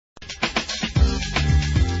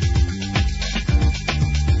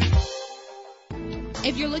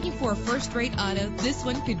If you're looking for a first-rate auto, this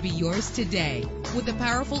one could be yours today. With a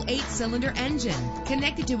powerful 8-cylinder engine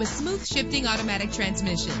connected to a smooth shifting automatic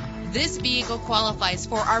transmission, this vehicle qualifies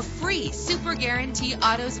for our free Super Guarantee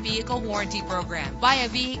Autos Vehicle Warranty Program. Buy a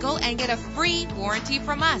vehicle and get a free warranty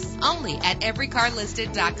from us only at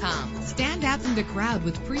everycarlisted.com. Stand out from the crowd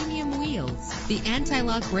with premium wheels. The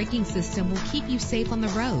anti-lock braking system will keep you safe on the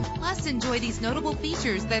road. Plus, enjoy these notable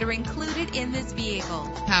features that are included in this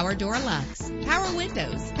vehicle: power door locks, power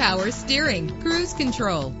windows, power steering, cruise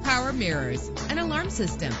control, power mirrors, an alarm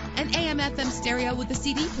system, an AM/FM stereo with a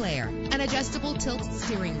CD player, an adjustable tilt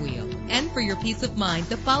steering wheel. And for your peace of mind,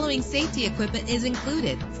 the following safety equipment is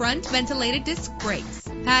included: front ventilated disc brakes,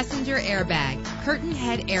 passenger airbag, curtain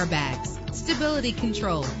head airbags, stability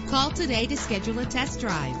control. Call today to schedule a test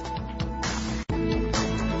drive.